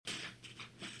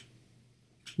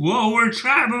Whoa, we're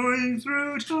traveling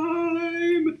through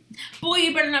time. Boy,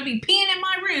 you better not be peeing in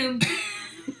my room.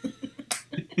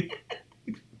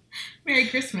 Merry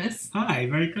Christmas. Hi,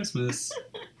 Merry Christmas.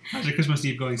 How's your Christmas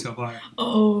Eve going so far?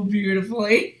 Oh,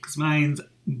 beautifully. Because mine's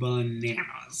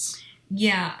bananas.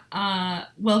 Yeah,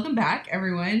 welcome back,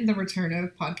 everyone. The return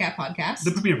of Podcat Podcast.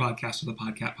 The premier podcast of the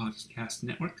Podcat Podcast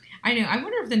Network. I know. I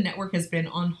wonder if the network has been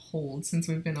on hold since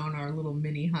we've been on our little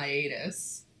mini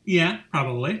hiatus. Yeah,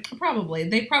 probably. Probably.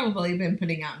 They've probably been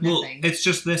putting out nothing. Well, it's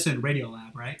just this and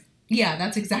Radiolab, right? Yeah,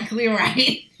 that's exactly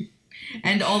right.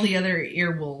 And all the other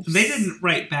earwolves. They didn't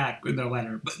write back in their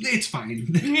letter, but it's fine.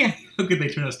 Yeah. How could they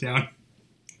turn us down?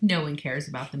 No one cares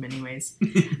about them anyways.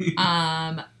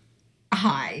 Hi.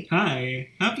 Hi.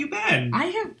 How have you been? I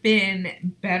have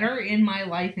been better in my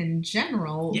life in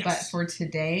general, Yes. but for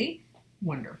today,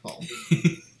 wonderful.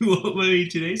 What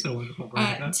made today so wonderful,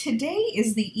 Veronica? Today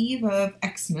is the eve of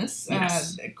Xmas,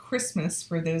 Yes. Christmas,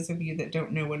 for those of you that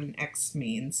don't know what an X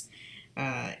means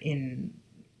in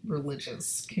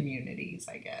religious communities,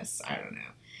 I guess. I don't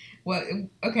know. Well,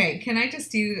 okay, can I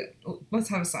just let's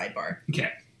have a sidebar.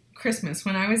 Okay. Christmas.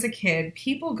 When I was a kid,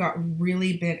 people got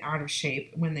really bent out of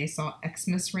shape when they saw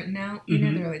Xmas written out. You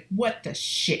know, they're like, what the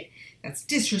shit? That's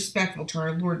disrespectful to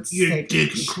our Lord and Savior. You're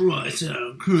taking Christ out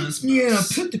of Christmas. Yeah,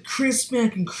 put the Christ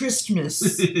back in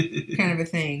Christmas. Kind of a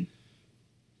thing.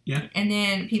 Yeah. And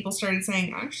then people started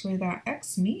saying, actually, that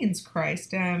X means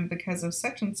Christ because of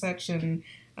such and such and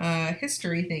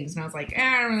history things. And I was like,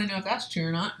 I don't really know if that's true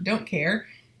or not. Don't care.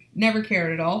 Never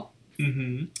cared at all.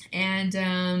 Mm-hmm.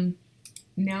 And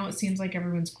now it seems like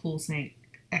everyone's cool saying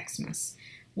Xmas,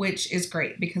 which is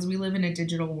great because we live in a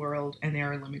digital world and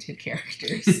there are limited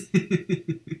characters.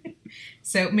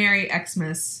 So, Merry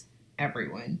Xmas,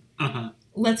 everyone. Uh-huh.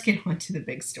 Let's get on to the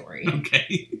big story.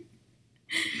 Okay.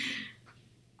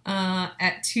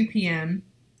 At 2 p.m.,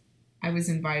 I was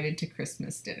invited to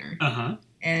Christmas dinner. Uh-huh.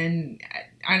 And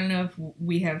I don't know if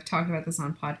we have talked about this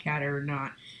on Podcat or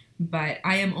not, but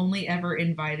I am only ever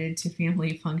invited to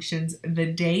family functions the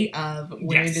day of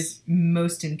when Yes. it is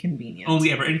most inconvenient.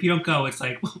 Only ever. And if you don't go, it's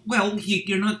like, well,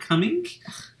 you're not coming?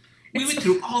 We went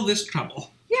through all this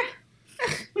trouble. Yeah.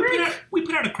 We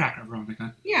put out a cracker,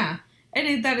 Veronica. Yeah.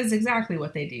 And that is exactly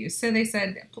what they do. So they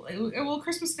said, well,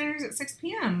 Christmas dinner's at 6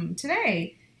 p.m.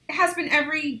 today. It has been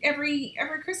every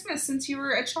Christmas since you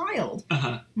were a child.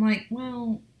 Uh-huh. I'm like,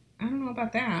 well, I don't know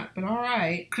about that, but all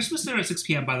right. Christmas dinner at 6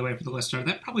 p.m., by the way, for the listener,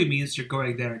 that probably means you're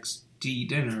going there to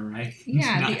dinner, right?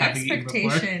 Yeah, Not the having eaten before.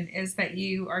 expectation is that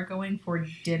you are going for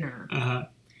dinner. Uh-huh.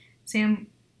 Sam,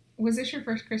 was this your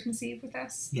first Christmas Eve with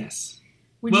us? Yes.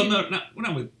 Would Well, you... no,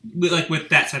 not with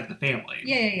that side of the family.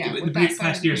 Yeah. The with that side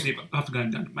past of years, the- we've often gone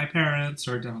down to my parents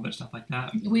or done other stuff like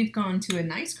that. We've gone to a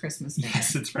nice Christmas dinner.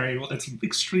 Yes, it's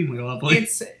extremely lovely.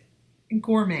 It's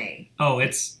gourmet. Oh,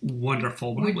 it's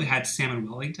wonderful. We Would- had salmon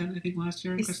Wellington, I think, last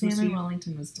year on Christmas Salmon Eve.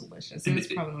 Wellington was delicious. It And was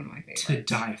probably one of my favorites. To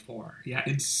die for. Yeah,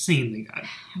 insanely good.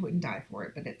 I wouldn't die for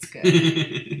it, but it's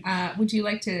good. Would you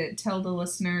like to tell the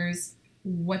listeners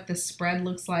what the spread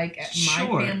looks like at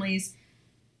Sure. my family's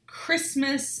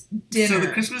Christmas dinner? So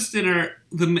the Christmas dinner,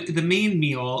 the main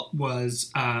meal was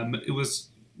it was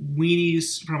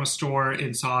weenies from a store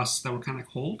in sauce that were kind of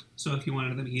cold. So if you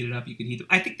wanted them heated up, you could heat them.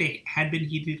 I think they had been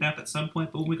heated up at some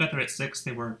point, but when we got there at 6,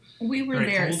 they were We were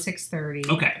very there cold? at 6:30.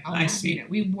 Okay, I see.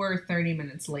 We were 30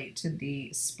 minutes late to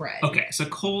the spread. okay. So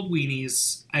cold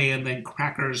weenies and then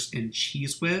crackers and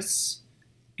Cheese Whiz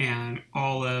and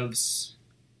olives.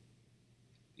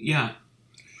 Yeah.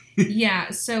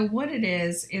 Yeah, so what it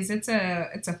is it's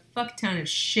a fuck ton of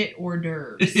shit hors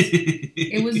d'oeuvres.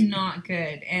 It was not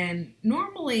good. And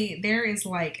normally there is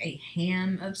like a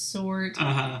ham of sort.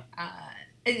 Uh-huh.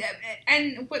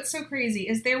 And what's so crazy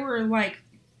is there were like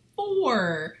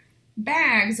 4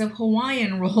 bags of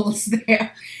Hawaiian rolls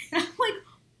there. And I'm like,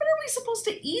 what are we supposed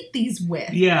to eat these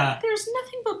with? Yeah. There's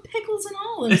nothing but pickles and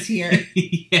olives here.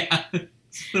 Yeah.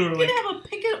 So they were You like, can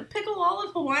have a pickle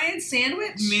olive Hawaiian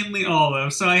sandwich? mainly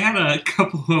olives. So I had a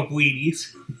couple of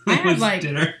weenies. I had was like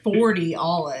dinner. 40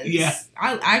 olives. Yeah.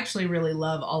 I actually really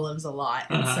love olives a lot.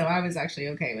 And Uh-huh. so I was actually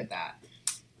okay with that.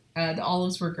 The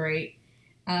olives were great.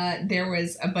 There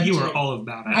was a bunch You of... were all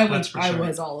about it. I that's for sure.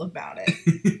 was all about it.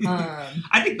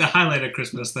 I think the highlight of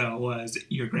Christmas, though, was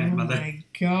your grandmother. Oh my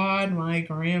God, my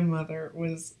grandmother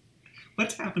was...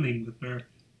 What's happening with her?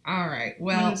 All right,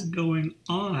 What well, is going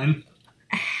on?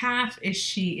 half is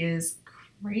she is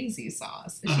crazy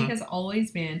sauce. She Uh-huh. has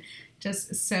always been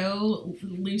just so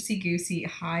loosey-goosey,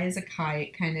 high as a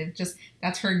kite, kind of just,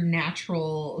 that's her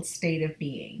natural state of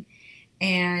being.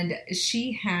 And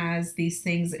she has these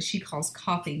things that she calls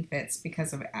coughing fits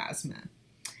because of asthma.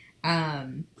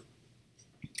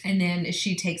 And then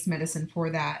she takes medicine for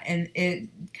that, and it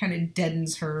kind of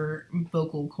deadens her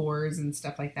vocal cords and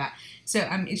stuff like that. So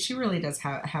she really does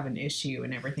have an issue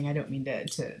and everything. I don't mean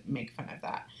to make fun of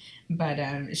that.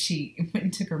 But she went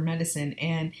and took her medicine,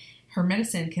 and her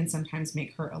medicine can sometimes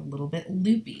make her a little bit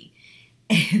loopy.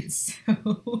 And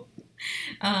so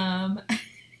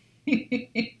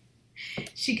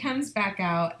she comes back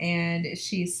out, and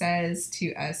she says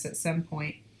to us at some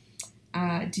point,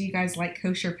 do you guys like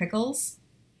kosher pickles?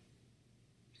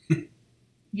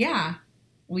 Yeah,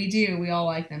 we do. We all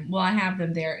like them. Well, I have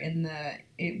them there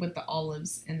with the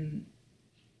olives, and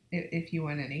if you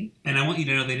want any. And I want you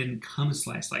to know they didn't come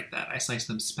sliced like that. I sliced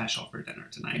them special for dinner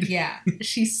tonight. Yeah,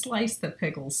 she sliced the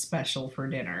pickles special for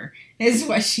dinner, is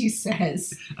what she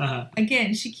says. Uh-huh.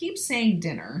 Again, she keeps saying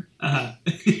dinner. Uh-huh.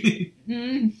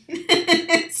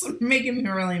 It's making me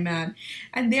really mad.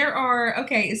 And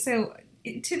so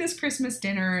to this Christmas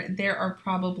dinner, there are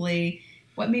probably...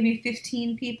 maybe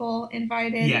 15 people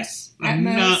invited? Yes. At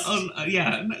most?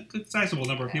 A sizable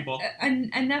number of people.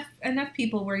 Enough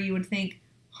people where you would think,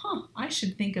 I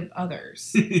should think of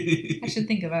others. I should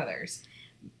think of others.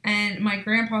 And my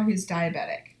grandpa, who's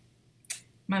diabetic,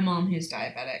 my mom, who's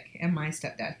diabetic, and my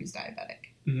stepdad, who's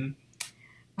diabetic.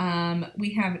 Mm-hmm.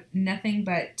 We have nothing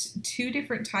but 2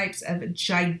 different types of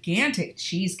gigantic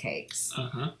cheesecakes.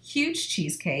 Uh-huh. Huge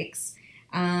cheesecakes.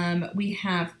 We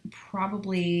have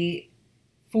probably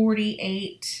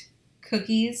 48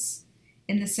 cookies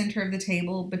in the center of the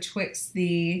table betwixt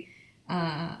the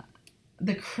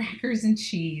crackers and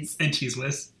cheese and Cheez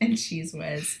Whiz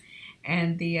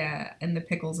and the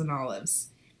pickles and olives.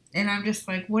 And I'm just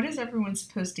like, what is everyone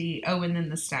supposed to eat? Oh, and then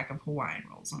the stack of Hawaiian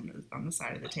rolls on the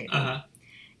side of the table. Uh-huh.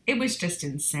 It was just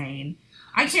insane.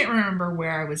 I can't remember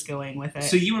where I was going with it.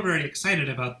 So you were very excited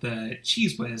about the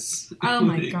Cheez Whiz. Oh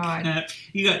my God.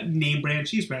 You got name brand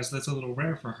Cheez Whiz, so that's a little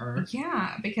rare for her.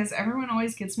 Yeah, because everyone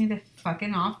always gets me the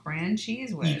fucking off-brand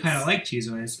Cheez Whiz. You kind of like Cheez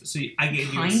Whiz, so I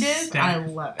gave you I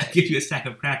love it. I give you a stack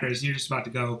of crackers. You're just about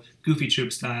to go Goofy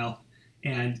Troop style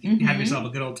and have yourself a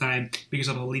good old time. Make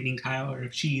yourself a leaning tower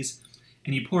of cheese,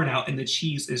 and you pour it out, and the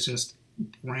cheese is just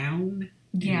brown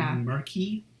and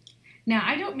murky. Now,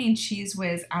 I don't mean Cheez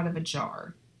Whiz out of a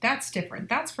jar. That's different.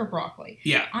 That's for broccoli.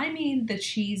 Yeah. I mean the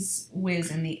Cheez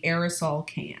Whiz in the aerosol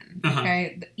can. Uh-huh.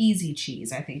 Okay? The Easy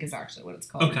Cheese, I think, is actually what it's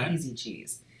called. Okay. Easy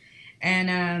Cheese.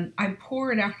 And I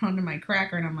pour it out onto my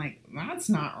cracker, and I'm like, that's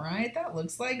not right. That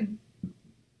looked like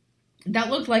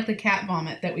the cat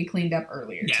vomit that we cleaned up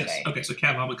earlier today. Okay, so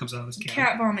cat vomit comes out of this can.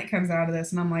 Cat vomit comes out of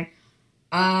this, and I'm like,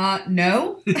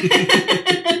 no.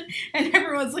 And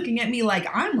everyone's looking at me like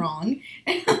I'm wrong.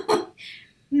 And I'm like,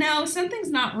 no,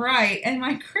 something's not right. And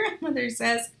my grandmother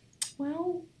says,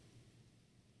 well,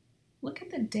 look at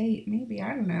the date. Maybe, I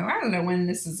don't know. I don't know when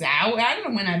this is out. I don't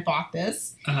know when I bought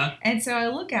this. Uh-huh. And so I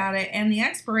look at it, and the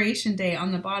expiration date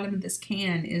on the bottom of this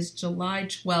can is July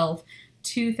 12th,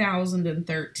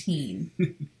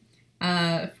 2013.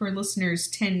 For listeners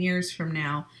 10 years from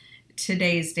now,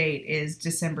 today's date is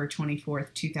December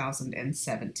 24th,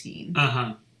 2017.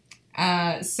 Uh-huh.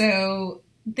 So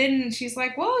then she's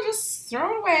like, well, just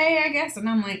throw it away, I guess. And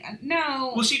I'm like,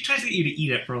 no. Well, she tries to get you to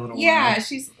eat it for a little while. Yeah,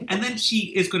 and then she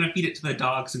is going to feed it to the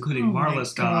dogs, including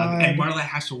Marla's dog. And Marla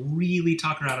has to really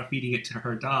talk her out of feeding it to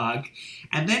her dog.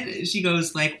 And then she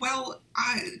goes like, well,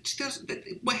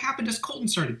 what happened is Colton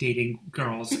started dating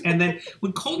girls. And then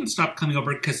when Colton stopped coming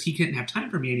over because he couldn't have time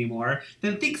for me anymore,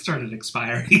 then things started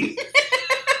expiring.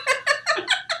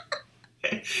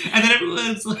 And then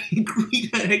everyone's like,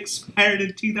 Rita expired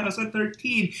in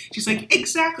 2013. She's like,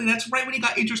 exactly, that's right when he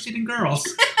got interested in girls.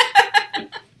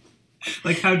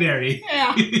 Like, how dare he?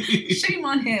 Yeah, shame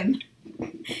on him.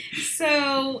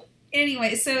 So,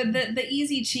 anyway, the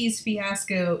Easy Cheese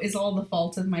fiasco is all the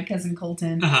fault of my cousin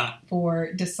Colton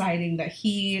for deciding that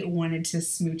he wanted to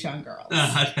smooch on girls.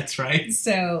 That's right.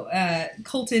 So,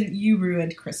 Colton, you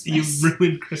ruined Christmas. You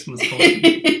ruined Christmas, Colton.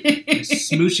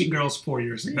 Smooching girls 4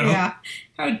 years ago. Yeah,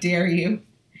 how dare you?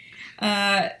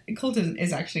 Colton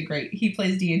is actually great. He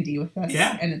plays D&D with us,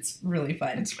 and it's really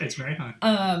fun. It's very fun.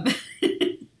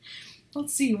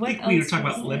 Let's see, what else we were talking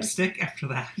about there? lipstick after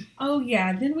that. Oh,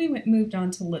 yeah. Then we moved on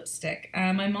to lipstick.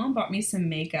 My mom bought me some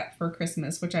makeup for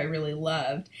Christmas, which I really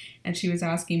loved. And she was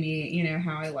asking me,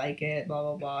 how I like it, blah,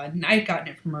 blah, blah. And I'd gotten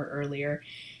it from her earlier.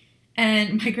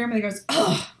 And my grandmother goes,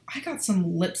 oh, I got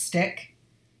some lipstick.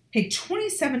 Paid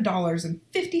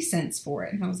 $27.50 for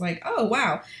it. And I was like, oh,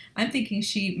 wow. I'm thinking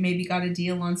she maybe got a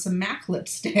deal on some MAC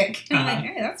lipstick. And I'm like,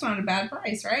 hey, that's not a bad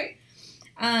price, right?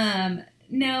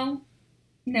 No.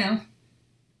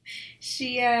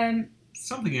 She,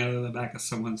 something out of the back of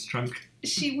someone's trunk.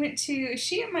 she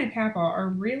and my papa are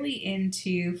really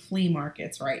into flea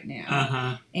markets right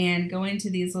now and going to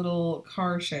these little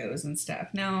car shows and stuff.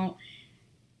 Now,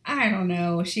 I don't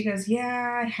know. She goes,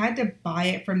 yeah, I had to buy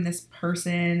it from this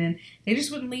person and they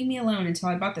just wouldn't leave me alone until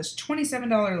I bought this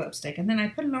 $27 lipstick. And then I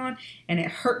put it on and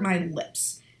it hurt my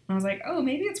lips. And I was like, oh,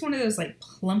 maybe it's one of those like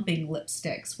plumping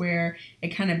lipsticks where it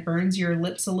kind of burns your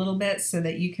lips a little bit so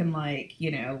that you can like,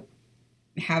 you know,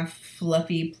 have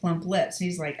fluffy, plump lips. And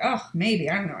he's like, oh, maybe.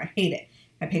 I don't know. I hate it.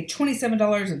 I paid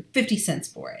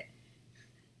 $27.50 for it.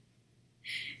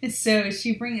 And so I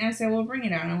said, well, bring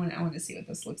it out. I want to see what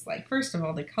this looks like. First of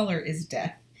all, the color is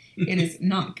death. It is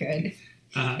not good.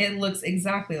 It looks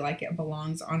exactly like it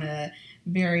belongs on a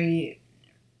very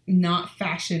not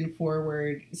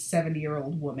fashion-forward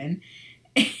 70-year-old woman.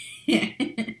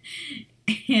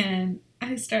 And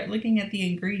I start looking at the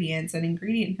ingredients, and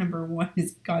ingredient number 1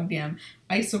 is goddamn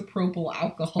isopropyl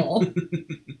alcohol.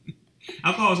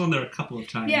 Alcohol was on there a couple of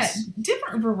times. Yeah,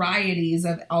 different varieties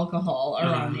of alcohol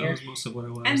are on there. That was most of what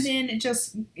it was. And then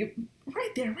right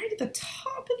there, right at the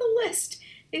top of the list,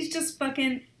 is just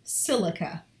fucking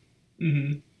silica.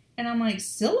 Mm-hmm. And I'm like,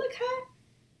 silica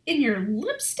in your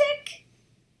lipstick?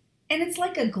 And it's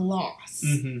like a gloss.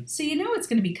 Mm-hmm. So you know it's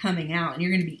going to be coming out and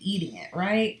you're going to be eating it,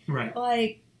 right? Right.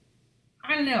 Like,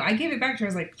 I don't know. I gave it back to her. I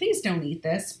was like, please don't eat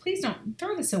this. Please don't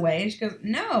throw this away. And she goes,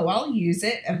 no, I'll use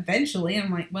it eventually. And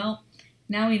I'm like, well,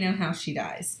 now we know how she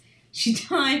dies. She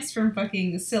dies from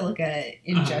fucking silica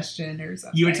ingestion or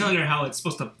something. You were telling her how it's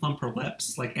supposed to plump her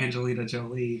lips, like Angelina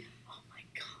Jolie. Oh my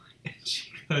God. And she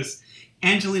goes,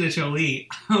 Angelina Jolie,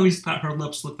 I always thought her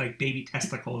lips looked like baby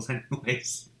testicles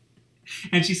anyways.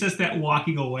 And she says that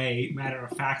walking away,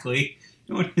 matter-of-factly.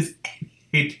 No one has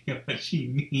any idea what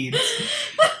she means.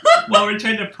 While we're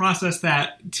trying to process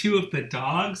that, 2 of the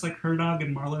dogs, like her dog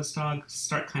and Marla's dog,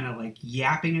 start kind of like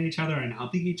yapping at each other and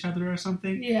helping each other or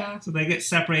something. Yeah. So they get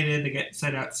separated, they get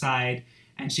set outside,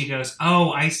 and she goes,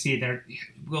 oh, I see,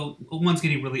 well, one's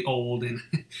getting really old, and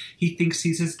he thinks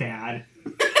he's his dad.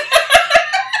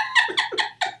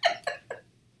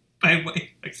 By way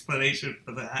of explanation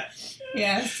for that.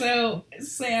 Yeah, so,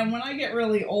 Sam, when I get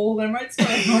really old, I might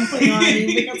start humping on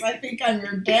you because I think I'm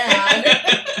your dad.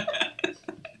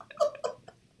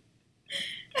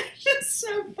 Just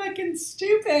so fucking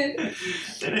stupid.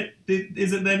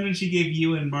 Is it then when she gave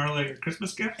you and Marla your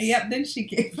Christmas gifts? Yep, then she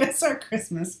gave us our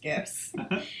Christmas gifts.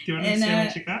 Do you want to say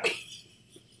what you got?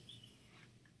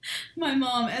 My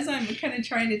mom, as I'm kind of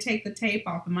trying to take the tape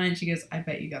off of mine, she goes, I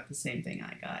bet you got the same thing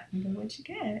I got. I go, what'd you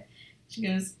get? She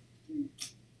goes,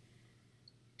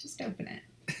 just open it.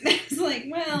 I was like,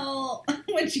 well,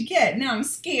 what'd you get? Now I'm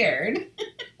scared.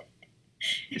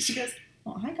 She goes,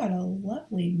 well, I got a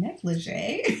lovely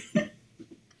negligee.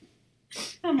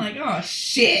 I'm like, oh,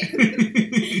 shit.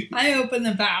 I open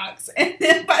the box, and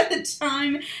then by the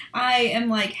time I am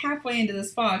like halfway into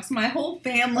this box, my whole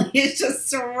family is just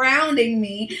surrounding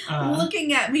me,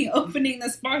 looking at me opening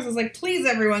this box. I was like, please,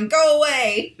 everyone, go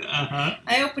away.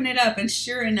 I open it up, and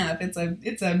sure enough, it's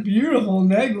a beautiful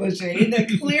negligee that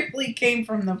clearly came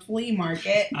from the flea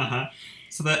market.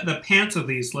 So the pants of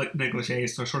these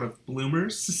negligees are sort of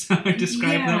bloomers, so I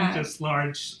describe them, just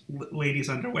large ladies'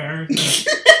 underwear.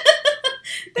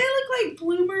 They look like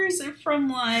bloomers from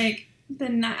like a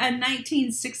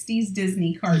 1960s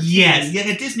Disney cartoon. Yes,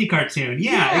 a Disney cartoon.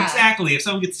 Yeah, exactly. If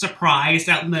someone gets surprised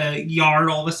out in the yard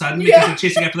all of a sudden because they're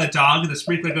chasing after that dog and the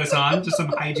sprinkler goes on, just some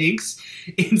hijinks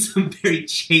in some very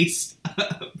chaste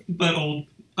but old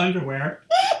underwear,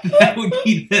 that would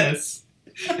be this.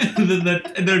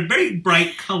 They're very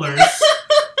bright colors.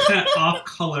 Kind of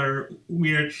off-color,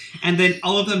 weird. And then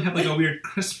all of them have like a weird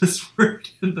Christmas word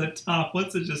in the top.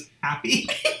 What's it, just happy?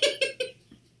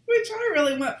 Which I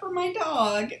really want for my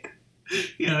dog.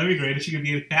 Yeah, that'd be great if she could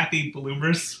be happy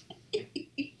bloomers.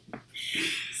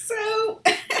 So,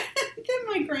 then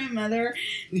my grandmother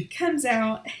comes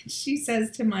out and she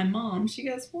says to my mom, she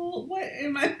goes, well, what?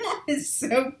 And my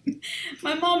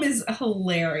mom is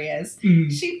hilarious.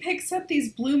 She picks up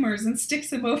these bloomers and sticks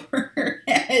them over her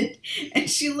head, and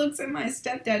she looks at my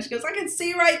stepdad. She goes, I can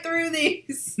see right through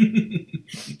these.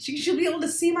 She'll be able to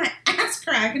see my ass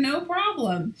crack, no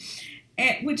problem.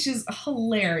 Which is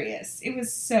hilarious. It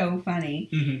was so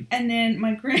funny. And then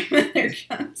my grandmother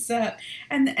comes up,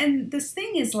 and this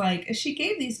thing is like, she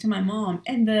gave these to my mom,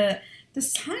 and the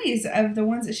size of the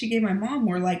ones that she gave my mom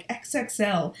were like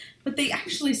XXL, but they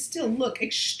actually still look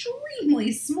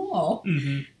extremely small.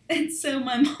 And so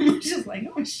my mom was just like,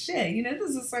 oh shit,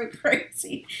 this is so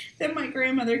crazy. Then my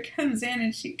grandmother comes in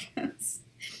and she goes,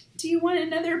 do you want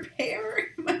another pair?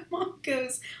 My mom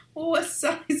goes, well, what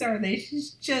size are they?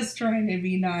 She's just trying to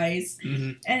be nice.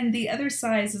 Mm-hmm. And the other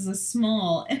size is a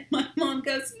small. And my mom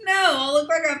goes, no, I'll look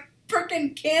like a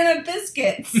freaking can of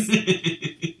biscuits.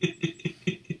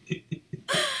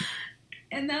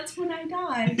 And that's when I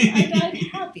died. I died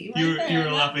happy right there. You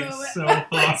were laughing moment. so I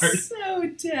hard. was so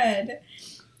dead.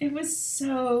 It was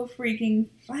so freaking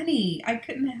funny. I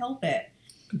couldn't help it.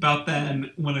 About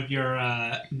then, one of your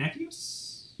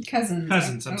nephews? Cousins.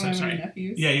 I'm so I don't sorry. have any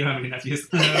nephews. Yeah, you don't have any nephews.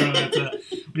 One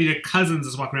of your cousins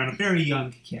is walking around, a very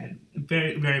young kid,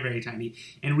 very, very, very tiny,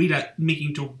 and Rita,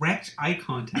 making direct eye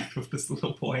contact with this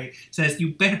little boy, says,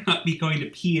 "You better not be going to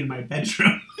pee in my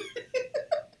bedroom."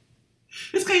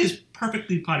 This guy is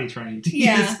perfectly potty trained.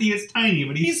 Yeah. He is tiny,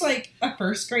 but He's like a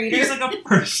first grader. He's like a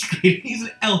first grader. He's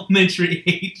an elementary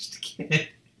aged kid.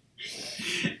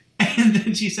 And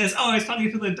then she says, "Oh, I was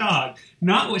talking to the dog."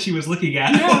 Not what she was looking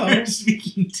at No. or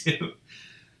speaking to.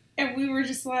 And we were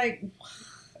just like,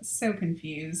 so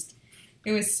confused.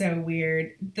 It was so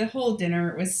weird. The whole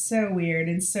dinner was so weird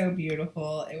and so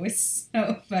beautiful. It was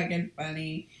so fucking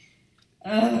funny.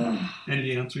 Ugh.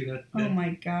 Anything else, Rita? Oh my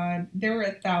god. There were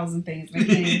 1,000 things.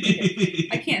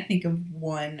 I can't think of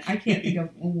one. I can't think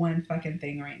of one fucking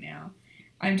thing right now.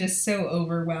 I'm just so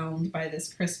overwhelmed by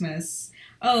this Christmas.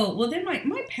 Oh, well then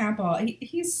my papa,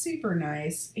 he's super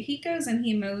nice. He goes and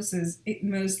he mows this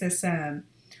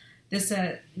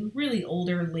really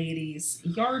older lady's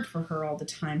yard for her all the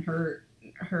time. Her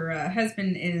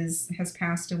husband has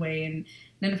passed away and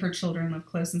none of her children live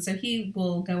close, and so he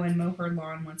will go and mow her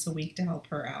lawn once a week to help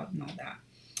her out and all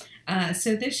that.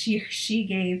 So this year she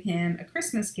gave him a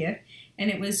Christmas gift, and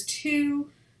it was 2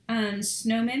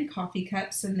 snowman coffee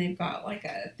cups, and they've got like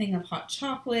a thing of hot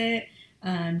chocolate,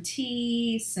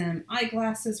 tea, some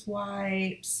eyeglasses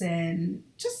wipes, and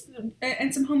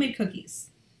some homemade cookies.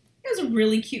 It was a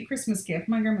really cute Christmas gift.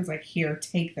 My grandma's like, "Here,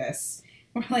 take this."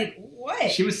 We're like, "What?"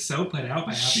 She was so put out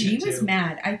by having She it, was too.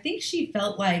 mad. I think she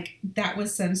felt like that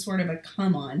was some sort of a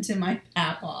come on to my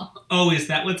papa. Oh, is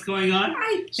that what's going on?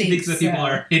 I She think thinks that so. people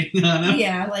are hitting on him?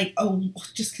 Yeah, like, oh,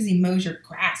 just because he mows your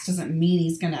grass doesn't mean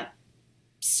he's gonna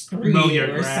screw Mow you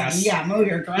your or grass. something. Yeah, mow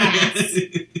your grass.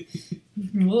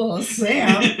 Whoa,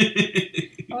 Sam.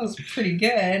 That was pretty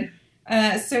good.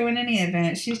 So in any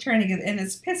event, she's trying to get, and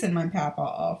it's pissing my papa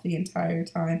off the entire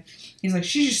time. He's like,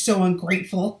 "She's just so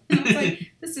ungrateful." And I was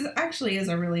like, "This is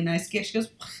a really nice gift." She goes,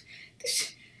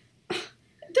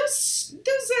 "Those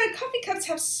coffee cups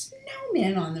have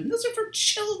snowmen on them. Those are for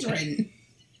children."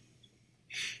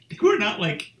 They were not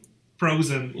like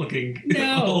Frozen looking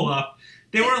No. Olaf.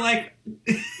 They were like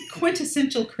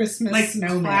Quintessential Christmas like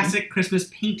snowmen. classic Christmas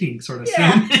painting sort of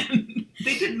Yeah. snowmen.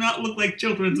 They did not look like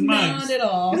children's mugs. Not at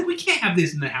all. Like, we can't have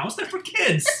these in the house. They're for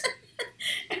kids.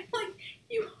 And like,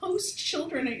 you host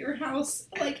children at your house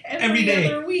like Every day.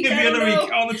 other week. Every I don't other know.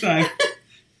 week, all the time.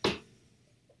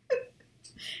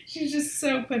 She's just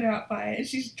so put out by it.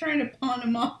 She's trying to pawn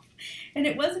him off. And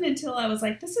it wasn't until I was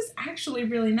like, "This is actually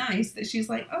really nice," that she's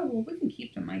like, "Oh, well, we can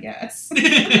keep them, I guess."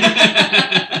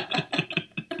 I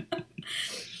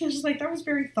was just like, that was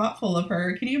very thoughtful of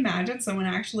her. Can you imagine someone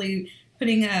actually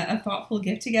putting a thoughtful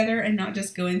gift together and not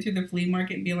just going through the flea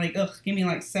market and being like, "Ugh, give me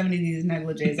like 70 of these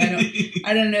negligees.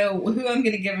 I don't know who I'm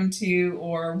going to give them to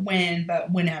or when,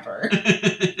 but whenever."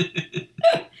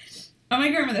 Oh, my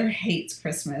grandmother hates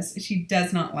Christmas. She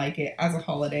does not like it as a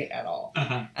holiday at all.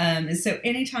 Uh-huh. So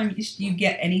anytime you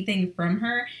get anything from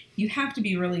her, you have to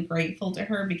be really grateful to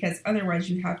her, because otherwise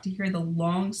you have to hear the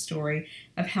long story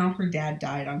of how her dad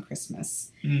died on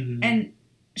Christmas. Mm-hmm. And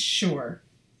sure,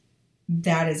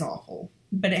 that is awful,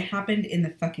 but it happened in the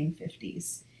fucking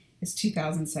 50s. It's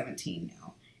 2017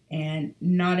 now. And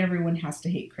not everyone has to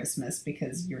hate Christmas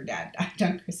because your dad died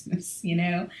on Christmas, you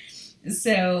know?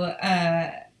 So,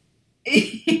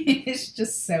 it's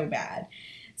just so bad.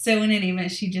 So in any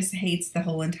event, she just hates the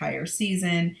whole entire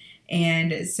season.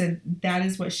 And so that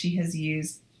is what she has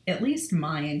used, at least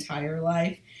my entire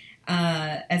life,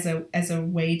 as a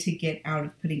way to get out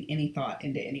of putting any thought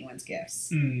into anyone's gifts.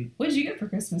 Mm. What did you get for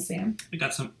Christmas, Sam? I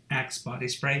got some Axe body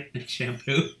spray and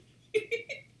shampoo.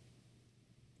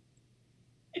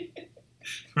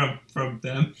 from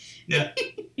them. Yeah.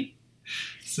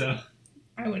 So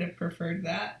I would have preferred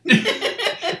that.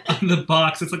 on the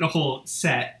box, it's like a whole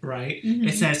set, right? Mhm.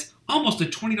 It says almost a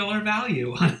 $20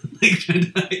 value on like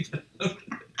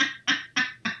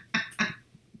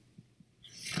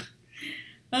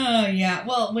Oh, yeah.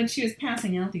 Well, when she was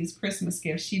passing out these Christmas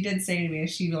gifts, she did say to me,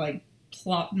 as she like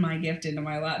plopped my gift into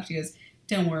my lap, she goes,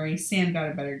 "Don't worry, Sam got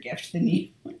a better gift than you."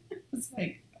 I was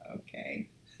like, okay.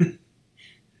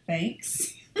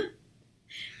 Thanks.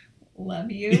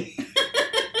 Love you.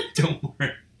 Don't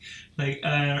worry. Like,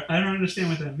 I don't understand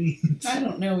what that means. I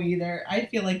don't know either. I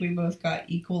feel like we both got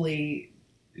equally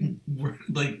We're,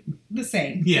 like, the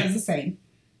same. Yeah. It was the same.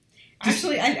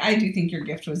 Actually, I do think your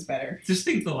gift was better. just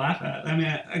things to laugh at. I mean,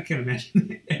 I can't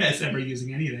imagine us ever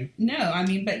using anything. No, I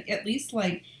mean, but at least,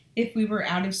 like, if we were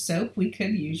out of soap, we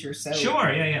could use your soap.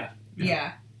 Sure, yeah.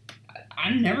 Yeah.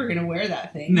 I'm never going to wear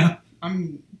that thing. No.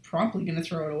 I'm promptly going to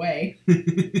throw it away.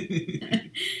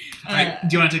 All right,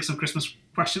 do you want to take some Christmas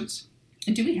questions?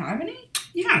 Do we have any?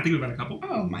 Yeah, I think we've got a couple.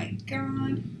 Oh, my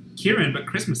God. Kieran, but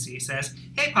Christmassy, says,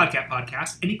 "Hey,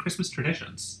 podcast, any Christmas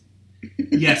traditions?"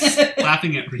 Yes,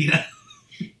 laughing at Rita.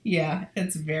 Yeah,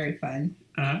 it's very fun.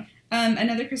 Uh-huh.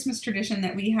 Another Christmas tradition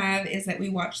that we have is that we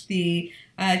watch the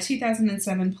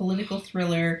 2007 political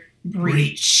thriller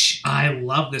Breach. I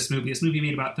love this movie. This movie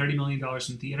made about $30 million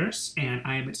in theaters, and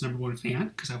I am its #1 fan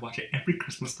because I watch it every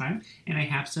Christmas time, and I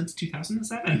have since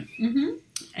 2007. Mm-hmm.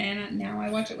 And now I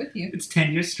watch it with you. It's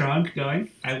 10 years strong going.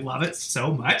 I love it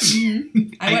so much.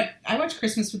 Mm-hmm. I watch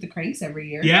Christmas with the Cranks every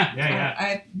year. Yeah.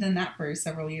 I've done that for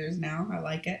several years now. I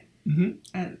like it. Mm-hmm.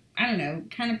 I don't know.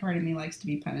 Kind of part of me likes to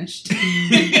be punished.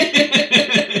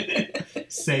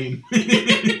 Same.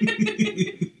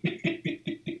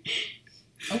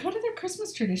 What other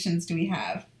Christmas traditions do we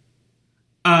have?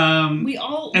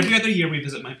 Every other year we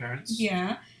visit my parents.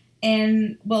 Yeah.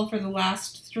 And, well, for the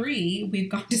last 3, we've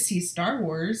gone to see Star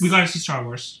Wars. We got to see Star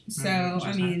Wars. So,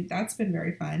 I mean, that's been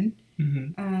very fun.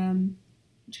 Mm-hmm. I'm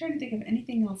trying to think of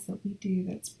anything else that we do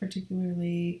that's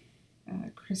particularly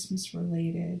Christmas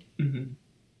related. Mm-hmm.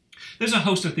 There's a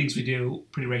host of things we do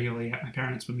pretty regularly at my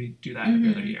parents when we do that every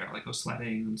other year, like go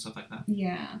sledding and stuff like that.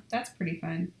 Yeah, that's pretty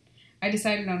fun. I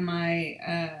decided on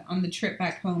on the trip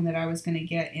back home that I was going to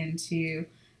get into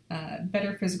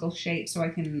better physical shape so I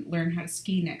can learn how to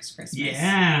ski next Christmas.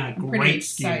 Yeah, I'm great pretty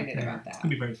excited about that. It's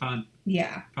going to be very fun.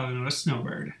 Yeah. Probably know a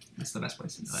snowbird. That's the best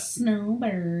place to do it.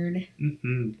 Snowbird.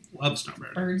 Mm-hmm. Love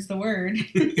snowbird. Bird's the word.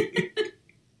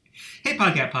 Hey,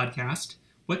 podcast.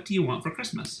 What do you want for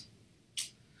Christmas?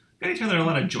 Got each other a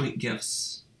lot of joint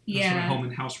gifts. Yeah. Sort of home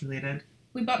and house related.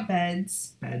 We bought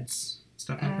beds.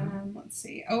 Stuff like that. Let's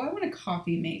see. Oh, I want a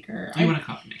coffee maker. You want a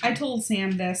coffee maker? I told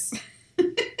Sam this.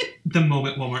 The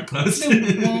moment Walmart closed.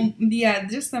 Yeah,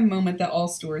 just the moment that all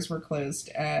stores were closed.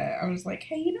 I was like,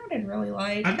 hey, you know what I'd really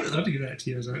like? I'd really love to give that to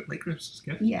you as a late Christmas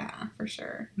gift. Yeah, for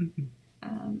sure. Mm-hmm.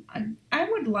 I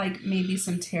would like maybe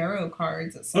some tarot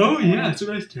cards at some point. point. Yeah, it's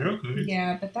a nice tarot card.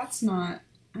 Yeah, but that's not,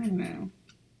 I don't know.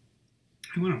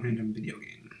 I want a random video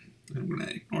game. I'm going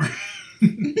to ignore.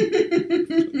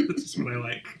 That's just what I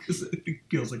like because it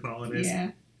feels like the holidays.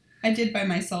 Yeah. I did buy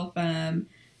myself an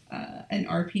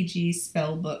RPG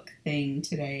spell book thing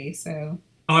today, so.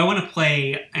 Oh, I want to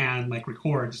play and like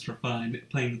record just for fun,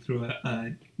 playing through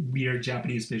a weird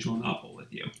Japanese visual novel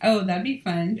with you. Oh, that'd be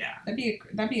fun. Yeah.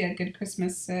 That'd be a good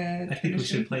Christmas I think we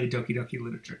should play Doki Doki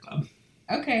Literature Club.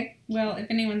 Okay. Well, if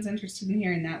anyone's interested in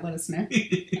hearing that, let us know.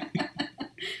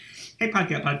 Hey,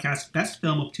 podcast, best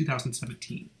film of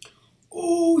 2017.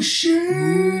 Oh, shit!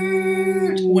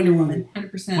 Ooh. Wonder Woman,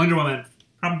 100%. Wonder Woman.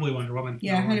 Probably Wonder Woman.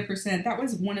 Yeah, 100%. That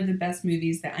was one of the best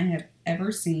movies that I have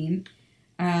ever seen.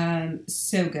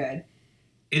 So good.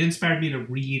 It inspired me to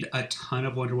read a ton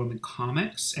of Wonder Woman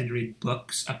comics and read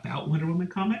books about Wonder Woman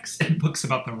comics and books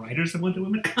about the writers of Wonder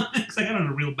Woman comics. I got on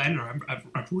a real bender.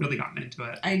 I've really gotten into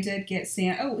it. I did get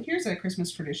Sam. Oh, here's a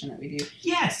Christmas tradition that we do.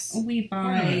 Yes. We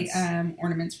buy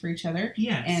ornaments for each other.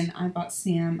 Yes. And I bought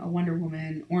Sam a Wonder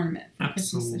Woman ornament for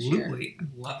Christmas this year. Absolutely. I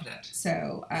loved it.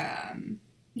 So,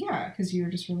 yeah, because you were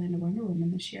just really into Wonder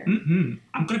Woman this year. Mm-hmm.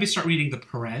 I'm going to start reading the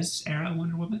Perez era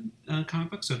Wonder Woman comic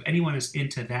book. So if anyone is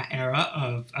into that era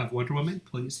of Wonder Woman,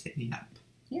 please hit me up.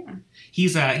 Yeah.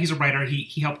 He's a writer.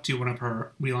 He helped do one of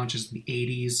her relaunches in the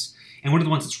 80s. And one of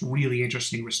the ones that's really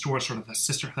interesting restores sort of the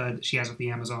sisterhood that she has with the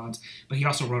Amazons. But he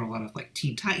also wrote a lot of like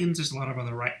Teen Titans. There's a lot of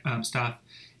other stuff.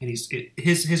 And his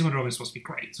Wonder Woman is supposed to be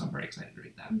great. So I'm very excited to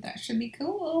read that. That should be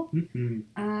cool.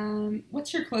 Mm-hmm.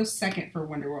 What's your close second for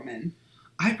Wonder Woman?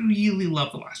 I really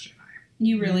love The Last Jedi.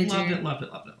 You really loved do? Loved it.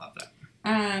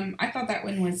 I thought that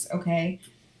one was okay.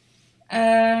 Gosh,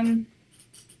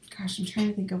 I'm trying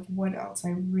to think of what else I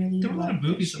really loved. There were a lot of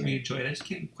movies that we enjoyed. I just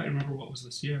can't quite remember what was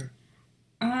this year.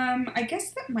 I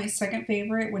guess that my second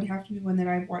favorite would have to be one that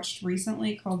I've watched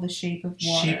recently called The Shape of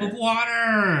Water. Shape of Water!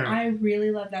 I really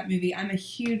love that movie. I'm a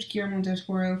huge Guillermo del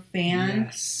Toro fan.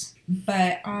 Yes.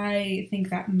 But I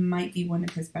think that might be one of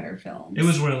his better films. It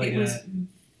was really good. It was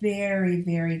very,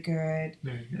 very good.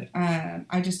 Very good.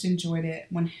 I just enjoyed it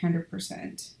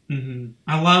 100%. Mm-hmm.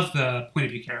 I love the point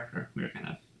of view character. We were kind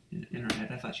of in her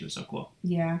head. I thought she was so cool.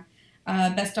 Yeah.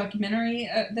 Best documentary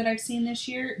that I've seen this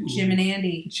year, Jim and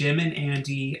Andy. Jim and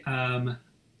Andy.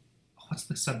 What's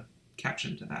the sub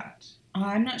caption to that?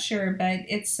 I'm not sure, but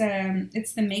it's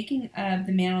the making of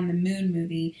the Man on the Moon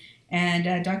movie, and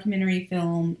a documentary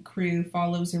film crew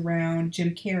follows around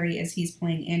Jim Carrey as he's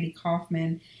playing Andy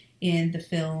Kaufman in the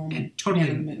film And totally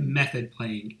Man on the Moon. method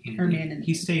playing Andy. Or Man in the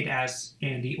He Moon. stayed as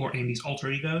Andy or Andy's alter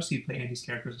ego, so he played Andy's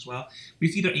characters as well. But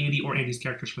he's either Andy or Andy's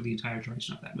characters for the entire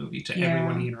duration of that movie to Yeah.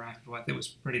 everyone he interacted with. It was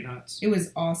pretty nuts. It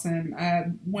was awesome.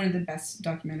 One of the best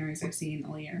documentaries I've seen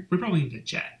all year. We probably need a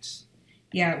jet.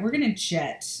 Yeah, we're gonna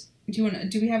jet. Do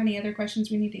we have any other questions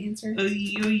we need to answer? Let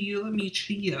me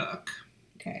check.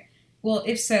 Okay. Well,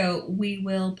 if so, we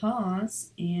will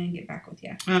pause and get back with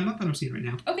you. Not that I'm seeing right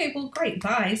now. Okay, well, great.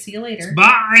 Bye. See you later.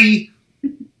 Bye!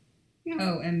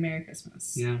 Oh, and Merry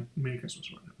Christmas. Yeah, Merry Christmas.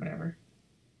 Whatever.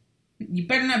 You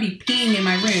better not be peeing in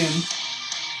my room.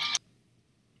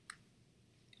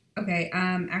 Okay,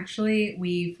 actually,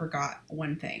 we forgot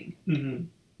one thing. Mm-hmm.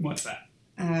 What's that?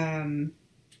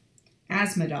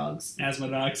 Asthma dogs. Asthma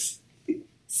dogs.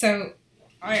 So,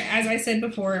 as I said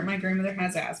before, my grandmother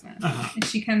has asthma. Uh-huh. And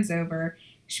she comes over,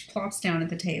 she plops down at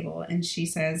the table, and she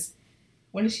says,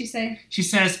 what does she say? She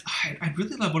says, I'd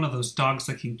really love one of those dogs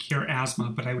that can cure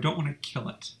asthma, but I don't want to kill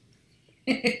it.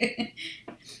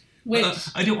 Which,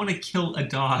 I don't want to kill a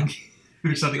dog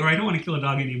or something, or I don't want to kill a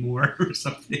dog anymore or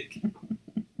something.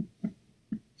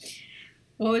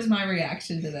 what was my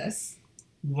reaction to this?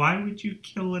 Why would you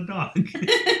kill a dog?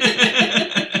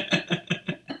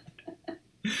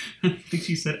 I think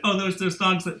she said, oh, those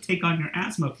dogs that take on your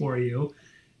asthma for you.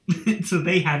 So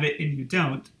they have it and you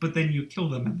don't, but then you kill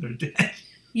them and they're dead.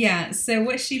 Yeah, so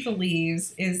what she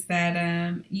believes is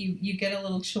that you get a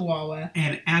little chihuahua.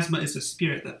 And asthma is a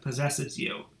spirit that possesses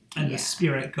you. And Yeah. the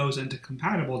spirit goes into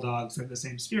compatible dogs that have the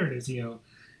same spirit as you,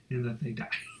 and that they die.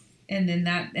 And then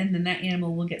that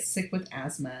animal will get sick with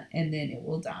asthma, and then it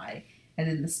will die. And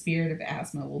then the spirit of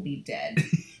asthma will be dead.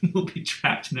 We'll be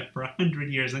trapped in it for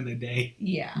 100 years in a day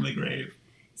Yeah. in the grave.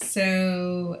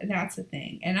 So that's a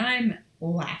thing. And I'm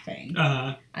laughing.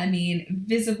 I mean,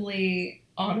 visibly,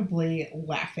 audibly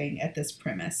laughing at this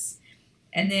premise.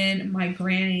 And then my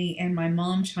granny and my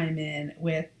mom chime in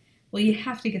with, well, you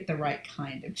have to get the right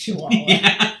kind of chihuahua.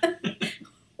 Yeah.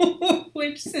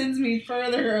 Which sends me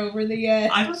further over the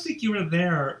edge. I don't think you were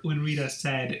there when Rita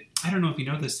said, I don't know if you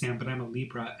know this, Sam, but I'm a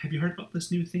Libra. Have you heard about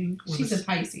this new thing? She's a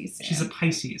Pisces. Sam. She's a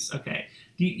Pisces. Okay.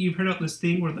 You've heard about this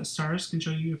thing where the stars can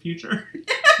show you your future?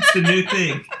 It's the new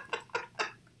thing.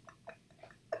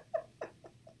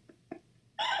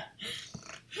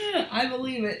 I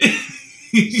believe it.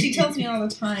 She tells me all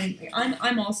the time.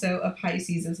 I'm also a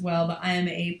Pisces as well, but I am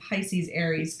a Pisces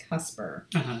Aries cusper.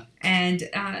 Uh-huh. And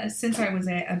since I was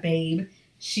a babe,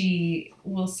 she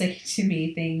will say to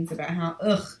me things about how,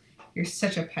 you're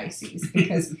such a Pisces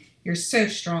because you're so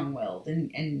strong-willed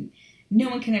and no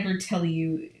one can ever tell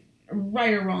you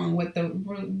right or wrong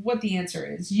what the answer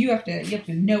is. You have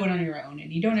to know it on your own,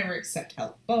 and you don't ever accept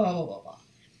help. Blah blah blah blah blah.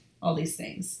 All these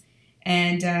things,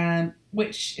 and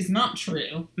which is not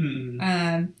true.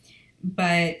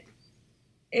 But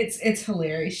it's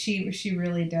hilarious. She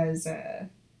really does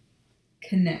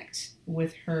connect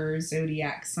with her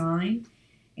zodiac sign.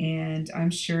 And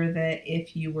I'm sure that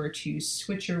if you were to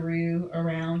switcheroo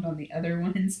around on the other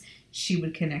ones, she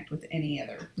would connect with any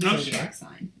other zodiac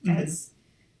sign, as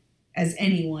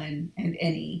anyone and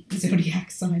any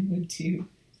zodiac sign would too.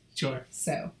 Sure.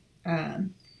 So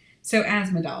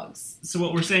asthma dogs. So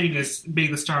what we're saying is, may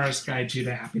the stars guide you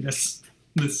to happiness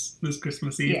this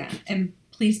Christmas Eve. Yeah, and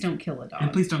please don't kill a dog.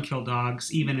 And please don't kill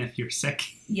dogs, even if you're sick.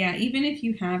 Yeah, even if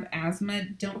you have asthma,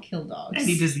 don't kill dogs.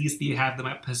 Any disease that you have that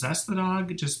might possess the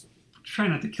dog, just try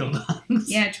not to kill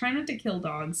dogs. Yeah, try not to kill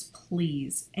dogs,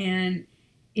 please. And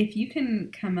if you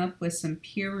can come up with some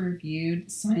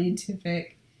peer-reviewed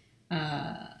scientific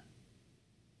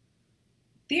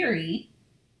theory,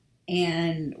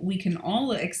 and we can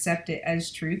all accept it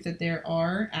as truth that there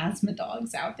are asthma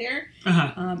dogs out there,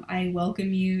 I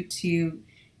welcome you to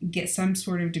get some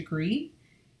sort of degree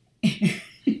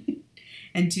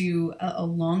and do a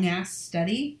long-ass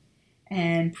study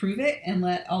and prove it and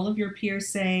let all of your peers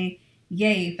say,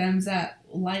 yay, thumbs up,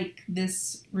 like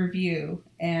this review,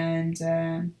 and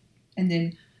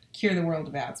then cure the world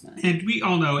of asthma. And we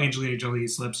all know Angelina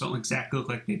Jolie's lips don't exactly look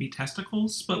like baby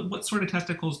testicles, but what sort of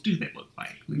testicles do they look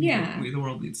like? The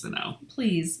world needs to know.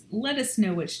 Please, let us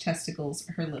know which testicles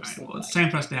her lips look like. It's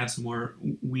time for us to have some more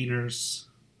wieners.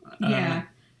 Yeah.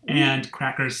 And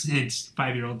crackers and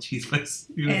 5-year-old cheese whiz.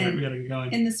 We gotta get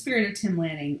going. In the spirit of Tim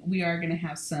Lanning, we are going to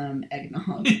have some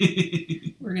eggnog.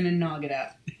 We're going to nog it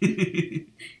up. Good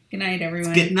night,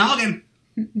 everyone. Let's get noggin.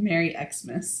 Merry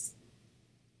Xmas.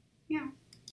 Yeah.